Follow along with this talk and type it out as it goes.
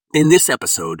In this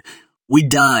episode, we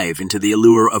dive into the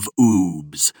allure of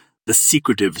UBS, the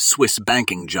secretive Swiss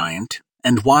banking giant,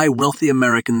 and why wealthy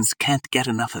Americans can't get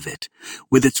enough of it.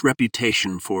 With its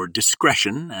reputation for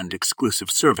discretion and exclusive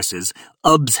services,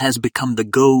 UBS has become the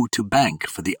go-to bank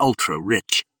for the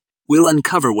ultra-rich. We'll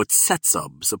uncover what sets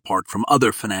UBS apart from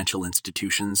other financial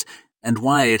institutions and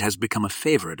why it has become a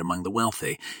favorite among the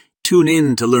wealthy. Tune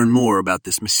in to learn more about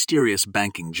this mysterious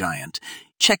banking giant.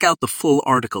 Check out the full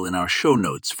article in our show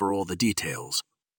notes for all the details.